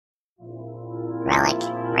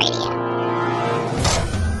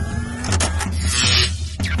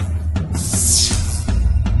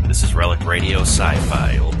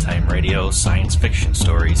sci-fi, old-time radio, science fiction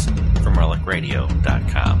stories from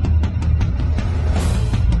RelicRadio.com.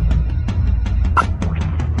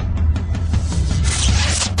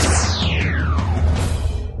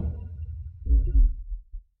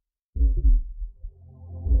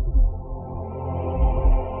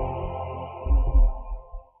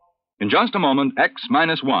 In just a moment,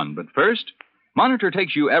 X-1. But first, Monitor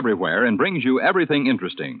takes you everywhere and brings you everything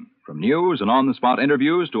interesting, from news and on-the-spot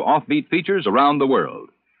interviews to offbeat features around the world.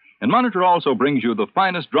 And Monitor also brings you the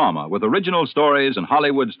finest drama with original stories and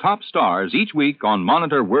Hollywood's top stars each week on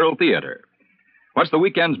Monitor World Theater. What's the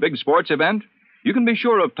weekend's big sports event? You can be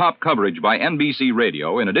sure of top coverage by NBC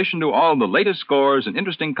Radio in addition to all the latest scores and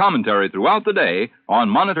interesting commentary throughout the day on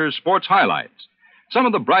Monitor's sports highlights. Some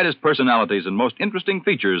of the brightest personalities and most interesting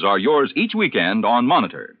features are yours each weekend on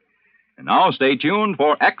Monitor. And now stay tuned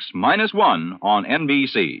for X-1 on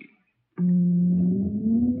NBC.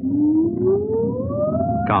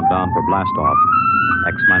 Countdown for blast-off.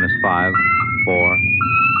 X-5, 4,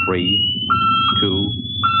 3, 2,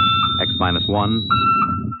 X-1,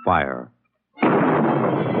 fire.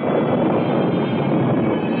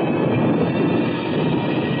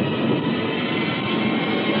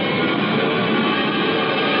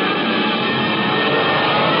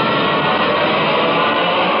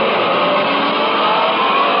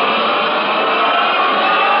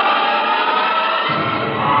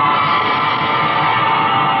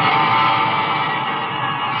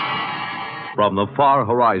 From the far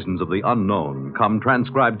horizons of the unknown come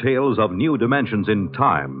transcribed tales of new dimensions in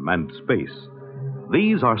time and space.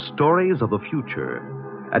 These are stories of the future,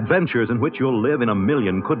 adventures in which you'll live in a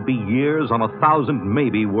million, could be years, on 1,000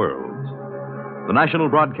 maybe worlds. The National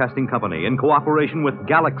Broadcasting Company, in cooperation with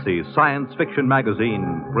Galaxy Science Fiction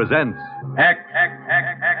Magazine, presents X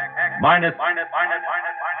minus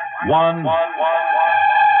one.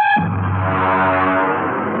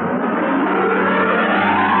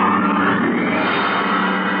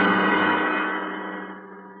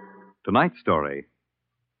 Tonight's story,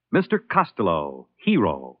 Mr. Costello,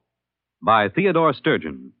 Hero, by Theodore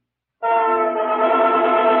Sturgeon.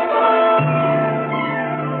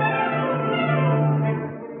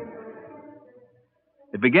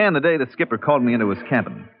 It began the day the skipper called me into his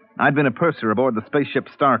cabin. I'd been a purser aboard the spaceship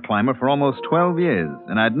Star Climber for almost 12 years,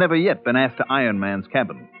 and I'd never yet been asked to Iron Man's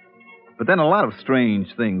cabin. But then a lot of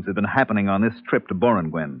strange things had been happening on this trip to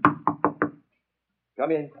Boranguen.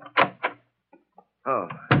 Come in. Oh.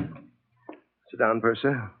 Sit down,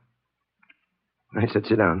 Purser. I said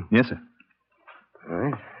sit down. Yes, sir. All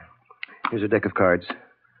right. Here's a deck of cards.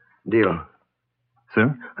 Deal.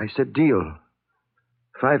 Sir? I said deal.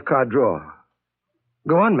 5-card draw.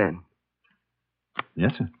 Go on, man.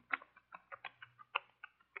 Yes, sir.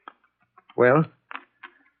 Well?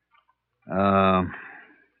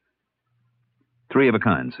 3 of a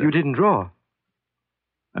kind, sir. You didn't draw.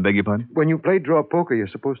 I beg your pardon? When you play draw poker, you're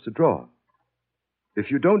supposed to draw. If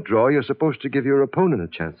you don't draw, you're supposed to give your opponent a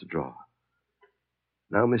chance to draw.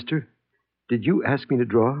 Now, mister, did you ask me to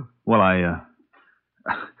draw? Well,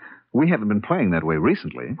 we haven't been playing that way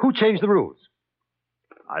recently. Who changed the rules?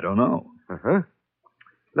 I don't know. Uh-huh.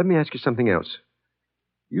 Let me ask you something else.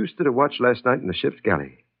 You stood a watch last night in the ship's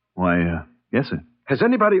galley. Why, yes, sir. Has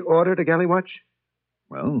anybody ordered a galley watch?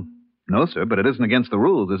 Well, no, sir, but it isn't against the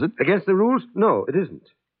rules, is it? Against the rules? No, it isn't.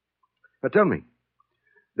 Now, tell me,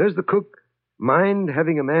 does the cook mind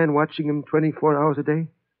having a man watching him 24 hours a day?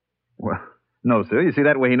 Well, no, sir. You see,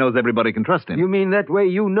 that way he knows everybody can trust him. You mean that way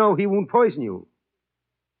you know he won't poison you?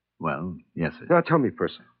 Well, yes, sir. Now, tell me,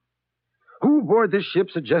 Purser, who aboard this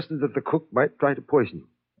ship suggested that the cook might try to poison you?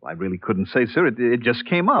 Well, I really couldn't say, sir. It just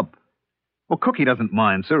came up. Well, Cookie doesn't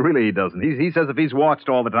mind, sir. Really, he doesn't. He says if he's watched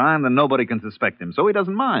all the time, then nobody can suspect him, so he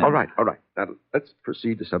doesn't mind. All right. Now, let's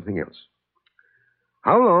proceed to something else.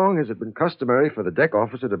 How long has it been customary for the deck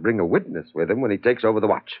officer to bring a witness with him when he takes over the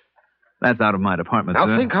watch? That's out of my department, now,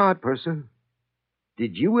 sir. Now, think hard, Purser.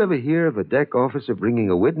 Did you ever hear of a deck officer bringing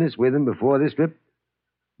a witness with him before this trip?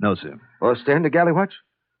 No, sir. Or stand a galley watch?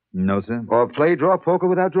 No, sir. Or play draw poker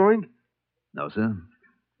without drawing? No, sir.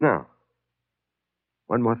 Now,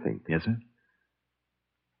 one more thing. Yes, sir?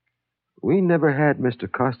 We never had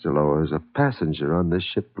Mr. Costello as a passenger on this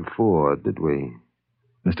ship before, did we?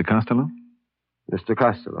 Mr. Costello? Mr.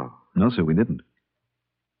 Costello. No, sir, we didn't.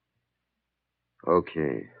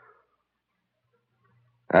 Okay.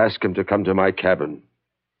 Ask him to come to my cabin.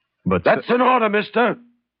 But... That's an order, mister.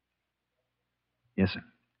 Yes, sir.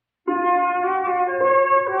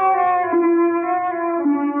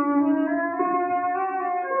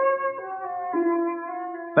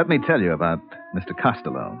 Let me tell you about Mr.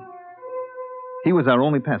 Costello. He was our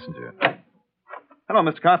only passenger. Hello,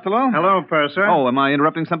 Mr. Costello. Hello, Purser. Oh, am I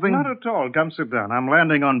interrupting something? Not at all. Come sit down. I'm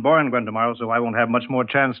landing on Borngwen tomorrow, so I won't have much more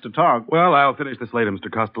chance to talk. Well, I'll finish this later, Mr.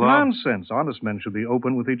 Costello. Nonsense. Honest men should be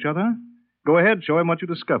open with each other. Go ahead, show him what you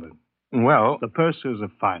discovered. Well, The Purser's a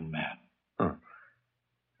fine man.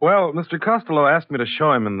 well, Mr. Costello asked me to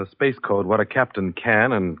show him in the space code what a captain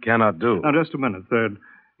can and cannot do. Now, just a minute, Third.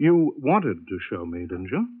 You wanted to show me, didn't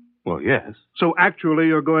you? Well, yes. So actually,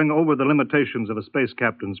 you're going over the limitations of a space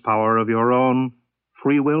captain's power of your own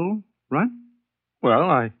free will, right? Well,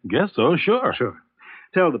 I guess so, sure. Sure.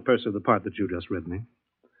 Tell the Purser the part that you just read me.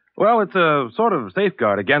 Well, it's a sort of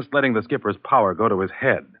safeguard against letting the skipper's power go to his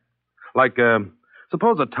head. Like,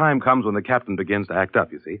 suppose a time comes when the captain begins to act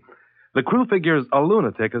up, you see. The crew figures a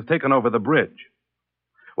lunatic has taken over the bridge.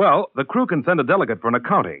 Well, the crew can send a delegate for an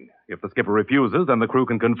accounting. If the skipper refuses, then the crew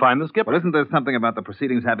can confine the skipper. Well, isn't there something about the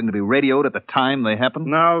proceedings having to be radioed at the time they happen?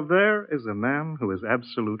 Now, there is a man who is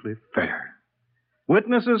absolutely fair.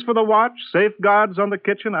 Witnesses for the watch, safeguards on the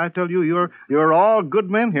kitchen. I tell you, you're all good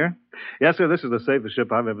men here. Yes, sir, this is the safest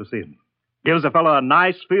ship I've ever seen. Gives a fellow a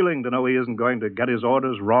nice feeling to know he isn't going to get his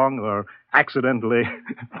orders wrong or accidentally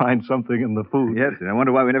find something in the food. Yes, sir. I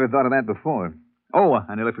wonder why we never thought of that before. Oh,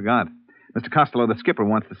 I nearly forgot. Mr. Costello, the skipper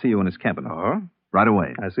wants to see you in his cabin. Oh? Right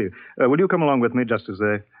away. I see. Will you come along with me just as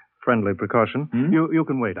a friendly precaution? Hmm? You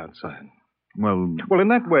can wait outside. Well, Well, in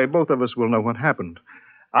that way, both of us will know what happened.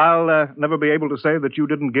 I'll never be able to say that you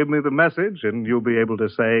didn't give me the message, and you'll be able to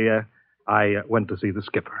say I went to see the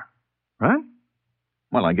skipper. Right?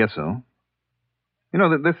 well, I guess so. You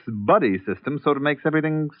know, that this buddy system sort of makes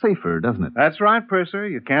everything safer, doesn't it? That's right, Purser.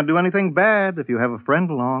 You can't do anything bad if you have a friend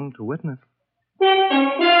along to witness.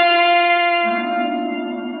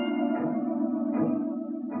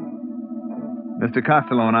 Mr.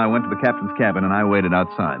 Costello and I went to the captain's cabin, and I waited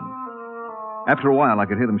outside. After a while, I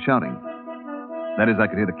could hear them shouting. That is, I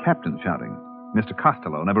could hear the captain shouting. Mr.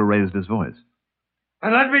 Costello never raised his voice.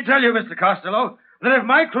 And let me tell you, Mr. Costello, that if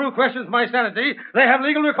my crew questions my sanity, they have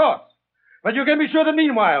legal recourse. But you can be sure that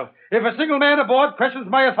meanwhile, if a single man aboard questions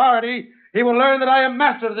my authority, he will learn that I am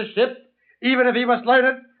master of this ship, even if he must learn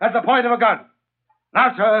it at the point of a gun.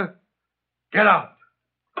 Now, sir, get out.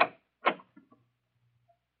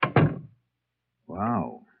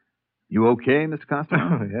 Wow. You okay, Mr.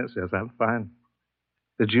 Costello? Yes, I'm fine.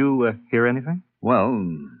 Did you hear anything? Well,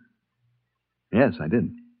 yes, I did.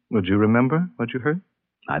 Would you remember what you heard?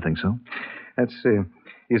 I think so. Let's see.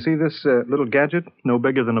 You see this little gadget, no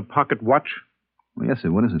bigger than a pocket watch? Well, yes,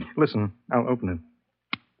 sir. What is it? Listen, I'll open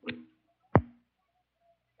it.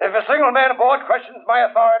 If a single man aboard questions my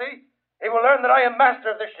authority, he will learn that I am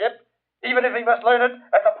master of this ship, even if he must learn it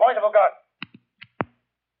at the point of a gun.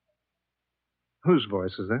 Whose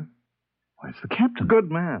voice is that? Why, it's the captain. Good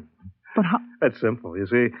man. But how... That's simple. You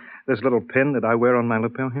see, this little pin that I wear on my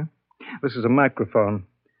lapel here? This is a microphone.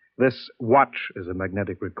 This watch is a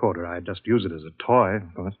magnetic recorder. I just use it as a toy,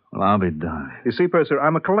 of course. Well, I'll be darned. You see, Purser,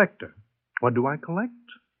 I'm a collector. What do I collect?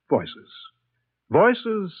 Voices.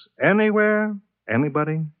 Voices anywhere,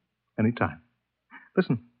 anybody, anytime.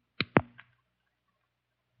 Listen.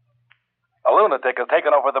 A lunatic has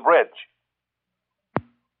taken over the bridge.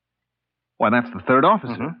 Why, that's the third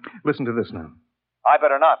officer. Mm-hmm. Listen to this now. I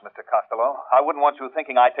better not, Mr. Costello. I wouldn't want you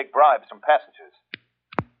thinking I take bribes from passengers.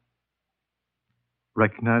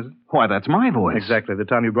 Recognize it? Why, that's my voice. Exactly. The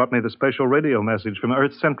time you brought me the special radio message from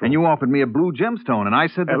Earth Central. And you offered me a blue gemstone, and I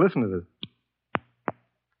said that... Hey, listen to this.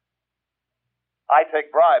 I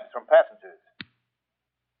take bribes from passengers.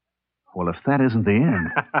 Well, if that isn't the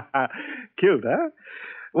end... Cute, huh?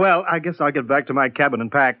 Well, I guess I'll get back to my cabin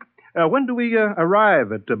and pack. When do we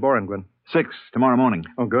arrive at Borengwen? 6 tomorrow morning.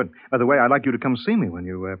 Oh, good. By the way, I'd like you to come see me when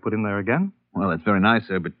you put in there again. Well, that's very nice,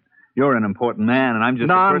 sir, but you're an important man, and I'm just...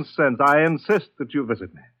 Nonsense. I insist that you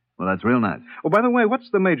visit me. Well, that's real nice. Oh, by the way, what's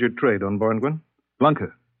the major trade on Borengwen?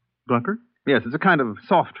 Glunker. Glunker? Yes, it's a kind of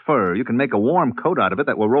soft fur. You can make a warm coat out of it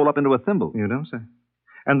that will roll up into a thimble. You don't say.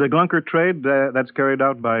 And the Glunker trade, that's carried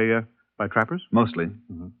out by trappers? Mostly.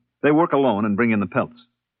 Mm-hmm. They work alone and bring in the pelts.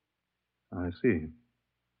 I see.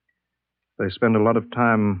 They spend a lot of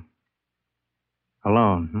time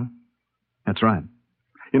alone, huh? That's right.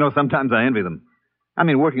 You know, sometimes I envy them. I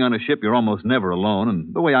mean, working on a ship, you're almost never alone,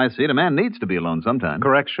 and the way I see it, a man needs to be alone sometimes.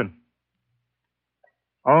 Correction.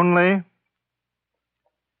 Only,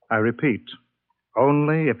 I repeat,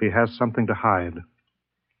 only if he has something to hide.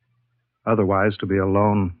 Otherwise, to be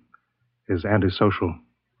alone is antisocial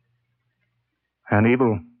and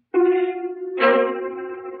evil.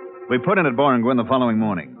 We put in at Borengwen the following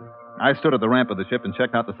morning. I stood at the ramp of the ship and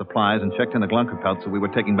checked out the supplies and checked in the Glunker pelts that we were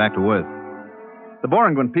taking back to Earth. The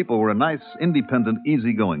Borengwen people were a nice, independent,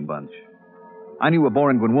 easygoing bunch. I knew a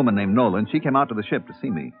Boringwin woman named Nola, and she came out to the ship to see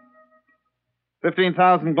me.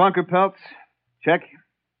 15,000 Glunker pelts. Check.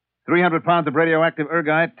 300 pounds of radioactive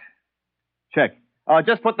ergite. Check.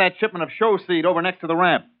 Just put that shipment of show seed over next to the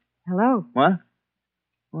ramp. Hello. What?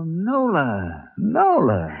 Well, Nola.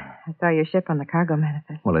 I saw your ship on the cargo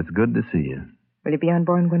manifest. Well, it's good to see you. Will you be on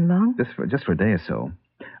Boringwin long? Just for a day or so.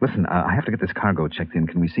 Listen, I have to get this cargo checked in.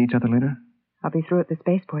 Can we see each other later? I'll be through at the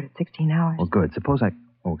spaceport at 16 hours. Well, good. Suppose I...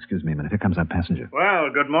 Oh, excuse me a minute. Here comes our passenger.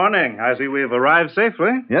 Well, good morning. I see we've arrived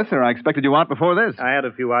safely. Yes, sir. I expected you out before this. I had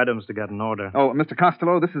a few items to get in order. Oh, Mr.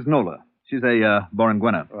 Costello, this is Nola. She's a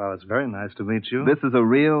Boringwina. Well, it's very nice to meet you. This is a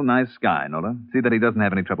real nice guy, Nola. See that he doesn't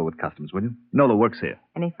have any trouble with customs, will you? Nola works here.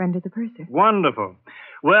 Any friend of the purser? Wonderful.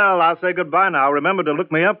 Well, I'll say goodbye now. Remember to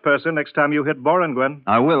look me up, Purser, next time you hit Boringwin.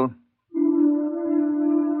 I will.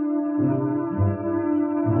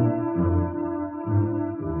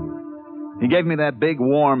 He gave me that big,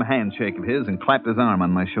 warm handshake of his and clapped his arm on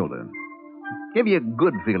my shoulder. Gave you a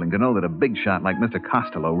good feeling to know that a big shot like Mr.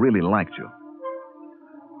 Costello really liked you.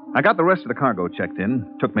 I got the rest of the cargo checked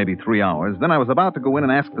in. Took maybe 3 hours. Then I was about to go in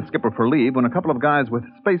and ask the skipper for leave when a couple of guys with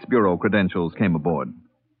Space Bureau credentials came aboard.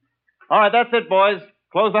 All right, that's it, boys.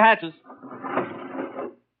 Close the hatches.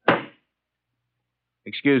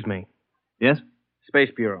 Excuse me. Yes? Space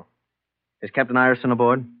Bureau. Is Captain Ireson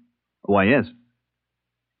aboard? Why, yes.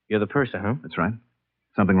 You're the purser, huh? That's right.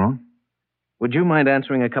 Something wrong? Would you mind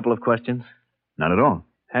answering a couple of questions? Not at all.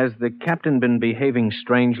 Has the captain been behaving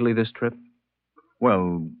strangely this trip?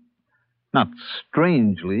 Well, not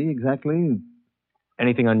strangely, exactly.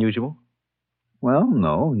 Anything unusual? Well,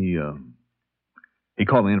 no. He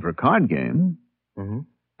called me in for a card game. Mm-hmm.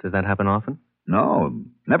 Does that happen often? No,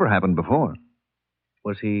 never happened before.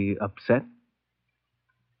 Was he upset?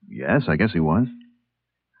 Yes, I guess he was.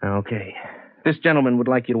 Okay. This gentleman would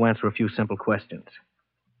like you to answer a few simple questions.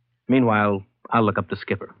 Meanwhile, I'll look up the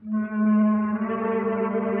skipper.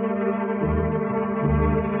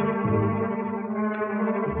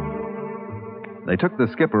 They took the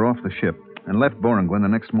skipper off the ship and left Boringwin the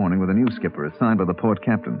next morning with a new skipper assigned by the port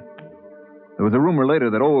captain. There was a rumor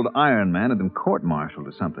later that old Iron Man had been court-martialed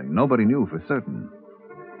or something. Nobody knew for certain.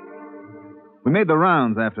 We made the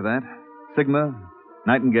rounds after that. Sigma,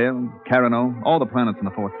 Nightingale, Carano, all the planets in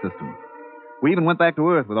the fourth system. We even went back to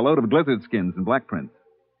Earth with a load of glizzard skins and black prints.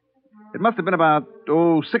 It must have been about,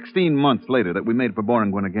 16 months later that we made for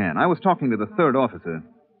Boringwin again. I was talking to the third officer.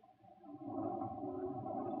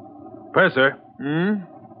 Purser. Hmm?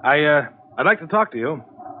 I'd like to talk to you.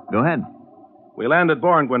 Go ahead. We land at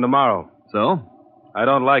Boringwin tomorrow. So? I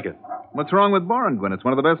don't like it. What's wrong with Boringwin? It's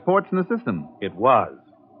one of the best ports in the system. It was.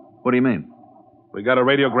 What do you mean? We got a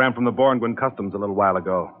radiogram from the Boringwin Customs a little while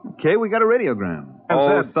ago. Okay, we got a radiogram.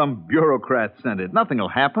 Some bureaucrat sent it. Nothing'll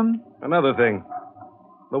happen. Another thing.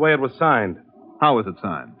 The way it was signed. How was it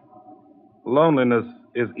signed? Loneliness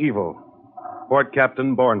is evil. Port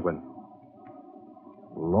Captain Boringwin.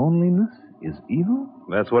 Loneliness is evil?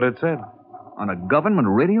 That's what it said. On a government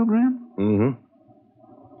radiogram? Mm-hmm.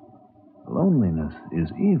 Loneliness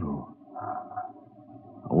is evil.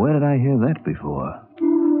 Where did I hear that before?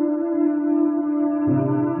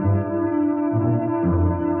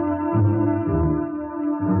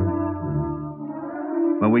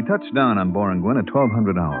 When we touched down on Boringwin at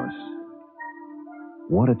 1200 hours,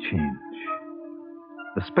 what a change.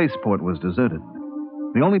 The spaceport was deserted.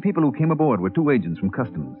 The only people who came aboard were 2 agents from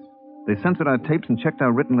Customs. They censored our tapes and checked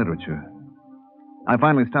our written literature. I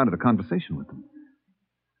finally started a conversation with them.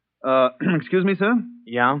 Excuse me, sir?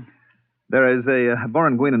 Yeah? There is a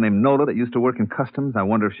Boringwina named Nola that used to work in Customs. I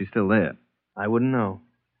wonder if she's still there. I wouldn't know.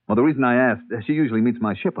 Well, the reason I asked, she usually meets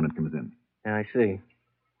my ship when it comes in. Yeah, I see.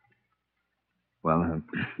 Well,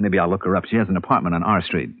 maybe I'll look her up. She has an apartment on R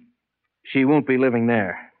Street. She won't be living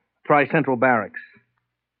there. Try Central Barracks.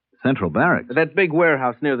 Central Barracks? That big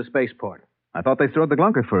warehouse near the spaceport. I thought they stored the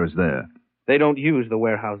Glunker furs there. They don't use the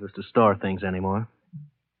warehouses to store things anymore.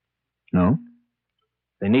 No?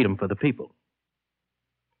 They need them for the people.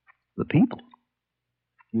 The people?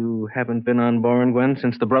 You haven't been on Boringwin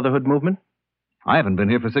since the Brotherhood movement? I haven't been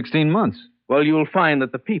here for 16 months. Well, you'll find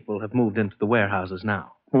that the people have moved into the warehouses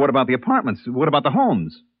now. Well, what about the apartments? What about the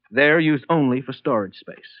homes? They're used only for storage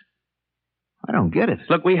space. I don't get it.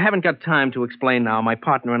 Look, we haven't got time to explain now. My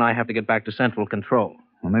partner and I have to get back to Central Control.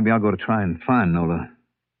 Well, maybe I'll go to try and find Nola.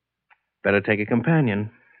 Better take a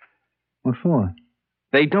companion. What for?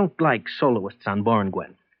 They don't like soloists on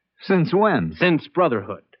Boringwin. Since when? Since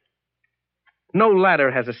Brotherhood. No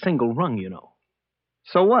ladder has a single rung, you know.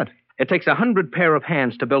 So what? It takes 100 pair of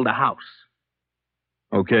hands to build a house.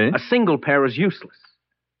 Okay. A single pair is useless.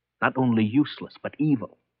 Not only useless, but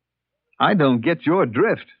evil. I don't get your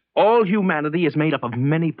drift. All humanity is made up of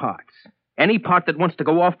many parts. Any part that wants to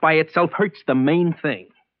go off by itself hurts the main thing.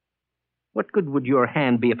 What good would your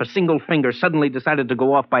hand be if a single finger suddenly decided to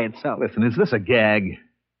go off by itself? Listen, is this a gag?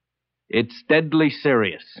 It's deadly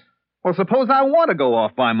serious. Well, suppose I want to go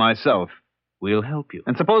off by myself. We'll help you.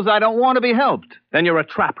 And suppose I don't want to be helped. Then you're a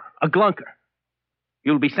trapper, a glunker.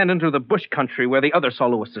 You'll be sent into the bush country where the other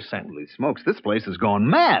soloists are sent. Holy smokes, this place has gone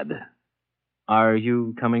mad. Are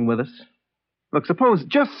you coming with us? Look,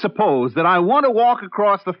 just suppose that I want to walk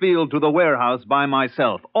across the field to the warehouse by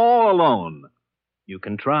myself, all alone. You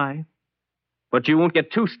can try. But you won't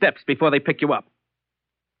get 2 steps before they pick you up.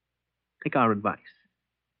 Take our advice.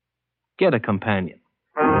 Get a companion.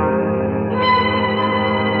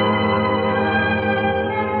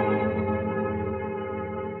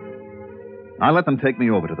 I let them take me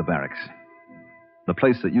over to the barracks, the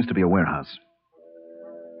place that used to be a warehouse.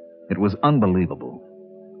 It was unbelievable.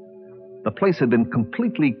 The place had been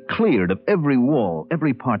completely cleared of every wall,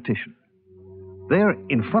 every partition. There,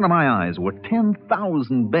 in front of my eyes, were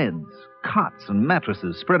 10,000 beds, cots, and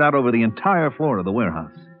mattresses spread out over the entire floor of the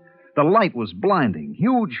warehouse. The light was blinding.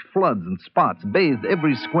 Huge floods and spots bathed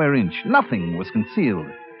every square inch. Nothing was concealed.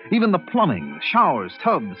 Even the plumbing, showers,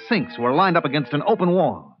 tubs, sinks were lined up against an open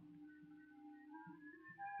wall.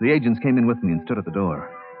 The agents came in with me and stood at the door.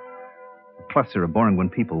 A cluster of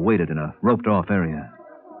Boringwin people waited in a roped-off area.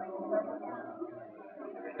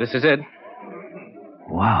 This is it.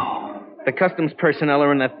 Wow. The customs personnel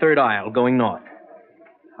are in that third aisle, going north.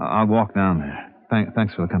 I'll walk down there.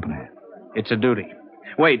 Thanks for the company. It's a duty.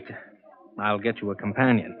 Wait. I'll get you a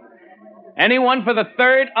companion. Anyone for the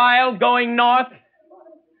third aisle going north?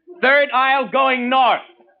 Third aisle going north.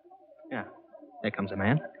 Yeah. There comes a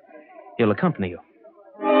man. He'll accompany you.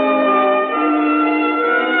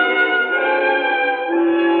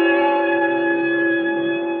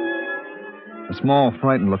 A small,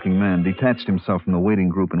 frightened-looking man detached himself from the waiting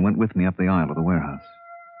group and went with me up the aisle of the warehouse.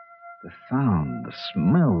 The sound, the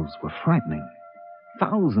smells were frightening.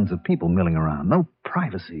 Thousands of people milling around, no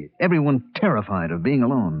privacy, everyone terrified of being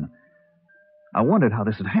alone. I wondered how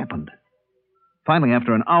this had happened. Finally,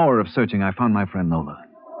 after an hour of searching, I found my friend Nola.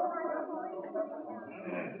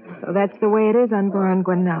 So that's the way it is on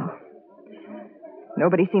Boringwin now.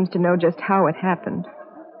 Nobody seems to know just how it happened.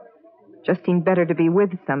 Just seemed better to be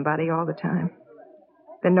with somebody all the time.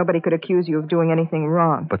 Then nobody could accuse you of doing anything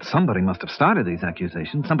wrong. But somebody must have started these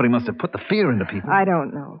accusations. Somebody must have put the fear into people. I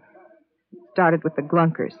don't know. It started with the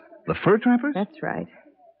Glunkers. The fur trappers? That's right.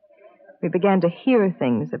 We began to hear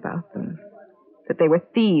things about them. That they were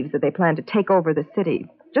thieves, that they planned to take over the city.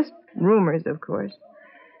 Just rumors, of course.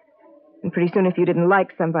 And pretty soon, if you didn't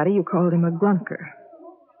like somebody, you called him a Glunker.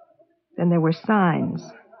 Then there were signs.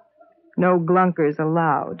 No Glunkers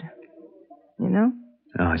allowed. You know?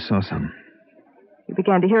 Oh, I saw some. We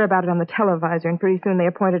began to hear about it on the televisor, and pretty soon they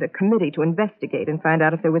appointed a committee to investigate and find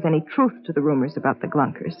out if there was any truth to the rumors about the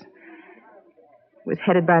Glunkers. It was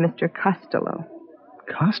headed by Mr. Costello.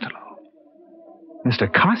 Costello? Mr.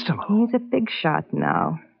 Costello? He's a big shot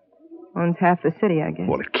now. Owns half the city, I guess.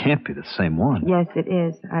 Well, it can't be the same one. Yes, it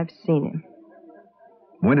is. I've seen him.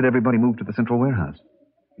 When did everybody move to the central warehouse?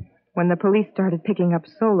 When the police started picking up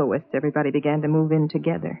soloists, everybody began to move in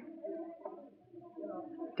together.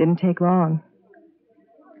 Didn't take long.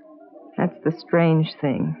 That's the strange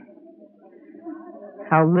thing.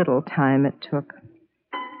 How little time it took.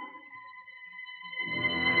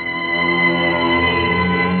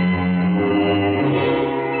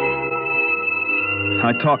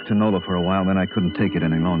 I talked to Nola for a while, then I couldn't take it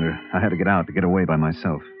any longer. I had to get out, to get away by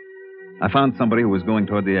myself. I found somebody who was going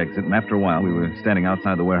toward the exit, and after a while, we were standing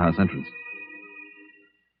outside the warehouse entrance.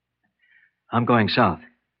 I'm going south.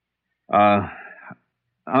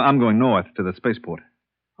 I'm going north to the spaceport.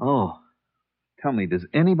 Oh. Tell me, does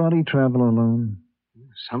anybody travel alone?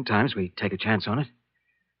 Sometimes we take a chance on it.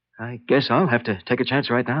 I guess I'll have to take a chance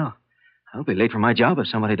right now. I'll be late for my job if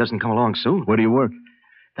somebody doesn't come along soon. Where do you work?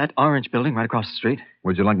 That orange building right across the street.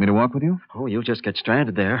 Would you like me to walk with you? Oh, you'll just get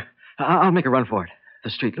stranded there. I'll make a run for it. The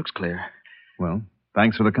street looks clear. Well,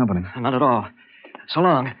 thanks for the company. Not at all. So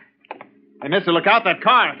long. Hey, mister, look out, that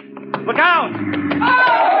car. Look out!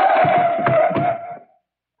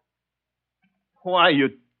 Why, you...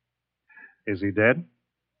 Is he dead?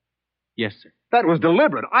 Yes, sir. That was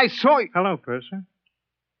deliberate. I saw you. Hello, Purser.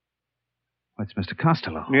 It's Mr.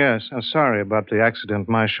 Costello. Yes, I'm sorry about the accident.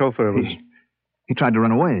 My chauffeur was... He tried to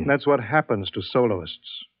run away. That's what happens to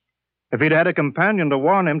soloists. If he'd had a companion to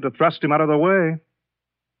warn him, to thrust him out of the way.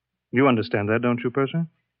 You understand that, don't you, Purser?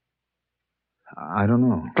 I don't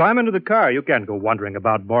know. Climb into the car. You can't go wandering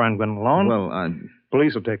about Boringwin alone. Well,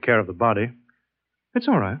 Police will take care of the body. It's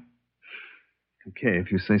all right. Okay,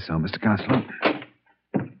 if you say so, Mr. Costello.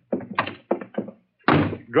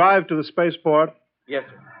 Drive to the spaceport. Yes,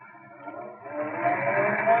 sir.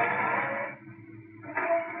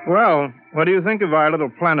 Well, what do you think of our little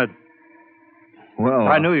planet? Well,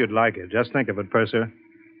 I knew you'd like it. Just think of it, Purser.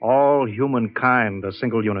 All humankind, a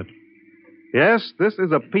single unit. Yes, this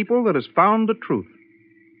is a people that has found the truth.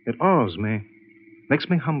 It awes me. Makes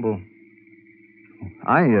me humble.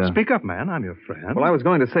 Speak up, man. I'm your friend. Well, I was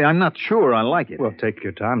going to say, I'm not sure I like it. Well, take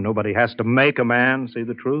your time. Nobody has to make a man see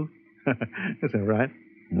the truth. Isn't that right?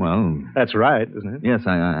 Well, That's right, isn't it? yes,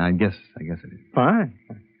 I guess it is. Fine.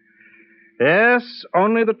 Yes,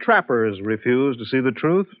 only the trappers refuse to see the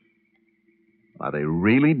truth. Are they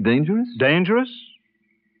really dangerous? Dangerous?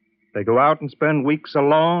 They go out and spend weeks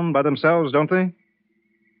alone by themselves, don't they?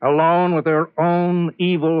 Alone with their own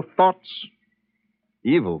evil thoughts.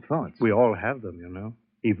 Evil thoughts? We all have them, you know.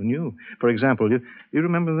 Even you. For example, you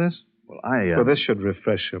remember this? Well, Well, this should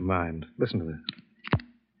refresh your mind. Listen to this.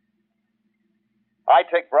 I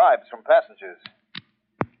take bribes from passengers.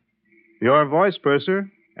 Your voice, Purser,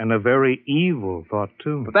 and a very evil thought,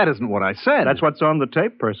 too. But that isn't what I said. That's what's on the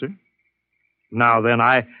tape, Purser. Now then,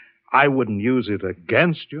 I wouldn't use it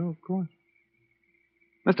against you, of course.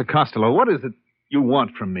 Mr. Costello, what is it you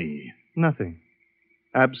want from me? Nothing.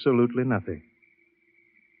 Absolutely nothing.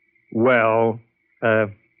 Well, a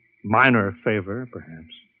minor favor,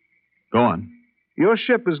 perhaps. Go on. Your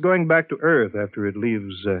ship is going back to Earth after it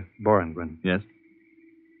leaves Borengwen. Yes?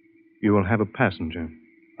 You will have a passenger.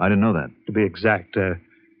 I didn't know that. To be exact, a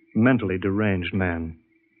mentally deranged man.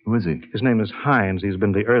 Who is he? His name is Hines. He's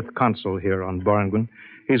been the Earth consul here on Borengwen.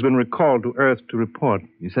 He's been recalled to Earth to report.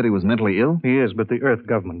 You said he was mentally ill? He is, but the Earth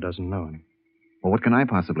government doesn't know him. Well, what can I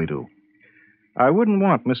possibly do? I wouldn't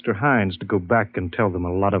want Mr. Hines to go back and tell them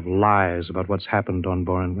a lot of lies about what's happened on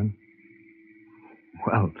Borengwen.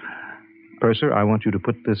 Well, Purser, I want you to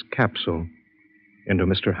put this capsule into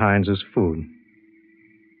Mr. Hines's food.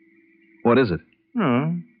 what is it?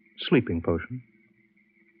 Oh, sleeping potion.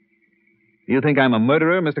 You think I'm a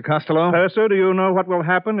murderer, Mr. Costello? Purser, do you know what will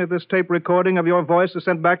happen if this tape recording of your voice is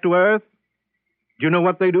sent back to Earth? Do you know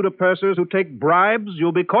what they do to pursers who take bribes?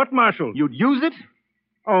 You'll be court-martialed. You'd use it?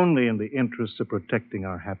 Only in the interests of protecting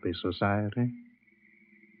our happy society.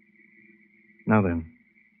 Now then,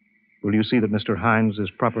 will you see that Mr. Hines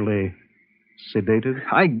is properly sedated?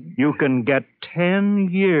 You can get 10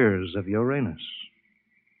 years of Uranus.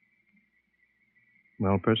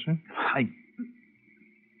 Well, Purser?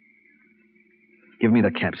 Give me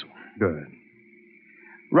the capsule. Good.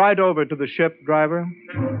 Ride over to the ship, driver.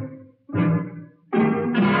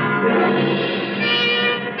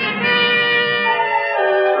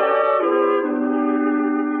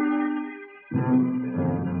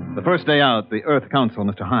 The first day out, the Earth Council,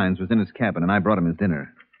 Mr. Hines, was in his cabin, and I brought him his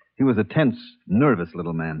dinner. He was a tense, nervous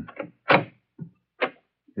little man.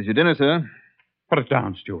 Here's your dinner, sir. Put it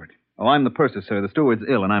down, Steward. Oh, I'm the purser, sir. The steward's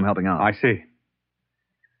ill, and I'm helping out. I see.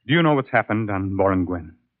 Do you know what's happened on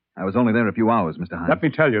Borengwen? I was only there a few hours, Mr. Hines. Let me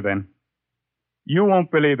tell you, then. You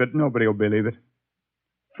won't believe it. Nobody will believe it.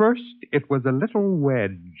 First, it was a little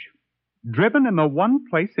wedge, driven in the one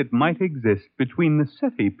place it might exist between the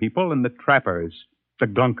city people and the trappers, the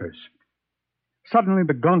glunkers. Suddenly,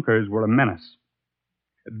 the glunkers were a menace.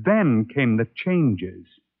 Then came the changes.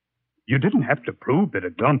 You didn't have to prove that a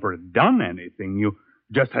glumper had done anything. You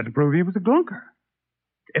just had to prove he was a glunker.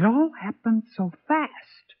 It all happened so fast.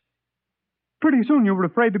 Pretty soon you were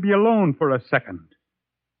afraid to be alone for a second.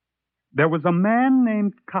 There was a man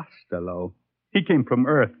named Costello. He came from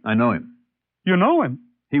Earth. I know him. You know him?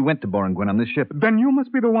 He went to Borengwen on this ship. Then you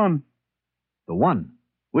must be the one. The one?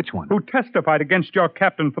 Which one? Who testified against your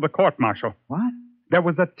captain for the court-martial. What? There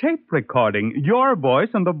was a tape recording, your voice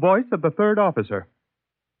and the voice of the third officer.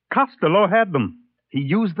 Costello had them. He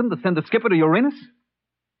used them to send the skipper to Uranus?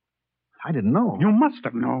 I didn't know. You must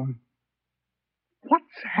have known. What's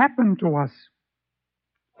happened to us?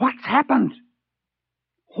 What's happened?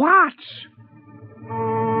 What?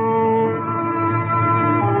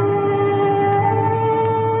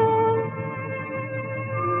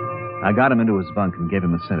 I got him into his bunk and gave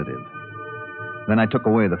him a sedative. Then I took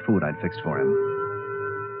away the food I'd fixed for him.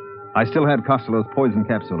 I still had Costello's poison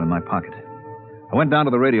capsule in my pocket. I went down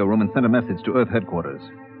to the radio room and sent a message to Earth headquarters.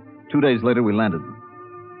 2 days later, we landed.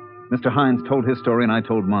 Mr. Hines told his story and I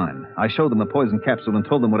told mine. I showed them the poison capsule and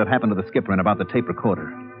told them what had happened to the skipper and about the tape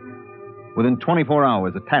recorder. Within 24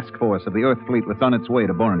 hours, a task force of the Earth fleet was on its way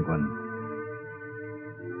to Borengwen.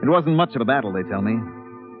 It wasn't much of a battle, they tell me.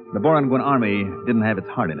 The Borengwen army didn't have its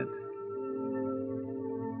heart in it.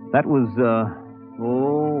 That was,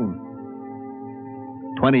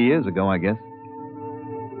 20 years ago, I guess.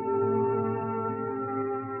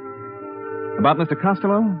 About Mr.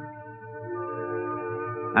 Costello?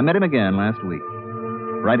 I met him again last week,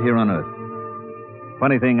 right here on Earth.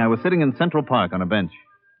 Funny thing, I was sitting in Central Park on a bench.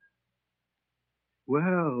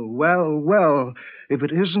 Well, if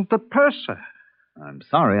it isn't the purser. I'm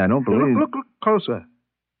sorry, I don't believe... Look closer.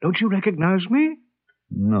 Don't you recognize me?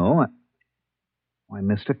 No, Why,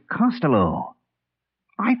 Mr. Costello.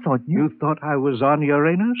 I thought you... You thought I was on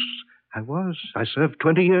Uranus? I was. I served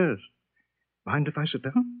 20 years. Mind if I sit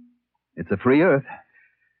down? It's a free Earth.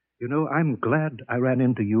 You know, I'm glad I ran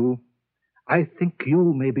into you. I think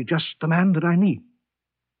you may be just the man that I need.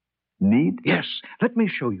 Need? Yes. Let me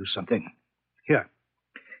show you something. Here,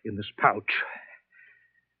 in this pouch.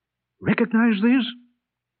 Recognize these?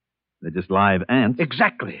 They're just live ants.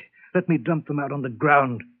 Exactly. Let me dump them out on the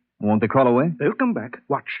ground. Won't they crawl away? They'll come back.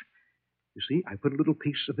 Watch. You see, I put a little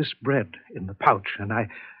piece of this bread in the pouch, and I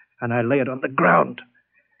lay it on the ground.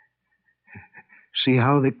 See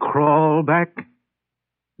how they crawl back?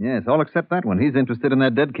 Yes, all except that one. He's interested in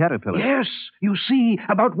that dead caterpillar. Yes. You see,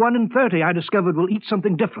 about 1 in 30 I discovered will eat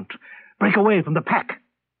something different. Break away from the pack.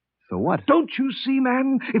 So what? Don't you see,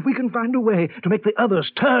 man? If we can find a way to make the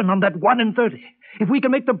others turn on that 1 in 30, if we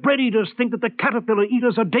can make the bread eaters think that the caterpillar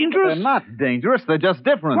eaters are dangerous... They're not dangerous. They're just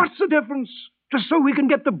different. What's the difference? Just so we can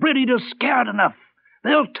get the bread eaters scared enough.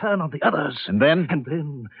 They'll turn on the others. And then? And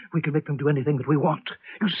then we can make them do anything that we want.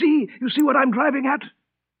 You see what I'm driving at?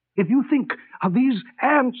 If you think of these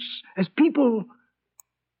ants as people...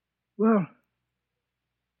 Well,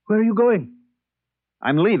 where are you going?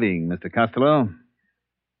 I'm leaving, Mr. Costello.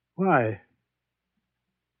 Why?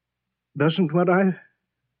 Doesn't what I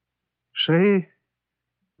say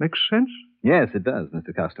make sense? Yes, it does,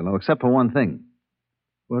 Mr. Costello, except for one thing.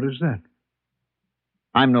 What is that?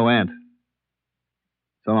 I'm no ant.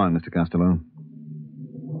 So long, Mr. Costello.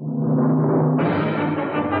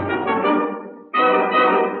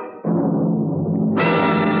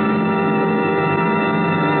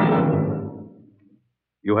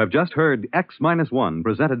 You have just heard X-1,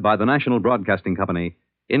 presented by the National Broadcasting Company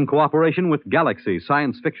in cooperation with Galaxy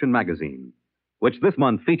Science Fiction Magazine, which this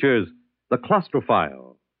month features The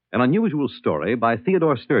Claustrophile, an unusual story by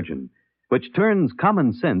Theodore Sturgeon, which turns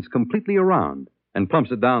common sense completely around and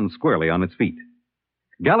plumps it down squarely on its feet.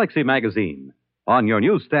 Galaxy Magazine, on your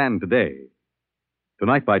newsstand today.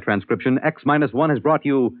 Tonight, by transcription, X-1 has brought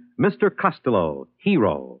you Mr. Costello,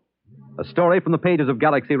 Hero, a story from the pages of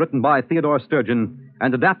Galaxy written by Theodore Sturgeon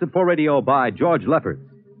and adapted for radio by George Lefferts.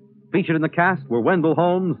 Featured in the cast were Wendell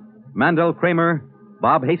Holmes, Mandel Kramer,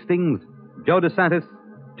 Bob Hastings, Joe DeSantis,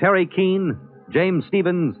 Terry Keane, James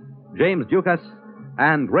Stevens, James Dukas,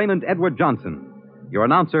 and Raymond Edward Johnson. Your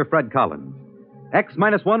announcer, Fred Collins.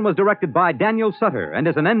 X-1 was directed by Daniel Sutter and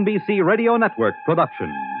is an NBC Radio Network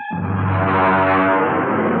production.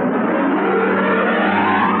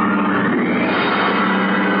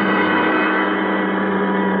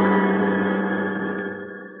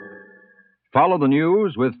 Follow the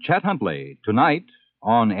news with Chet Huntley tonight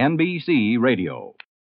on NBC Radio.